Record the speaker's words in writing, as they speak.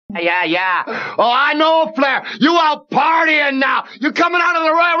Yeah. Oh, I know, Flair. You out partying now. You coming out of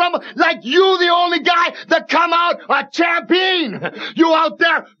the Royal Rumble like you the only guy that come out a champion. You out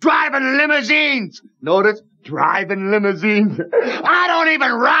there driving limousines. Notice? Driving limousines. I don't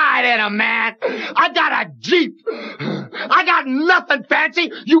even ride in 'em, man. I got a Jeep. I got nothing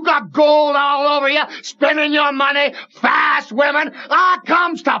fancy. You got gold all over you, spending your money, fast women. I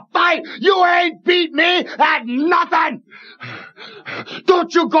comes to fight. You ain't beat me at nothing.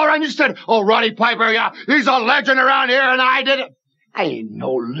 Don't you go around. You said, oh, Roddy Piper, yeah, he's a legend around here, and I did it. I ain't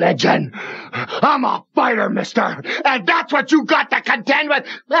no legend. I'm a fighter, mister. And that's what you got to contend with.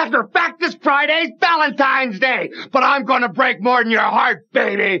 Matter of fact, this Friday's Valentine's Day. But I'm gonna break more than your heart,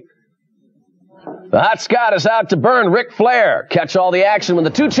 baby. The Hot Scott is out to burn Ric Flair. Catch all the action when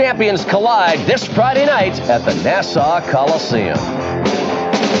the two champions collide this Friday night at the Nassau Coliseum.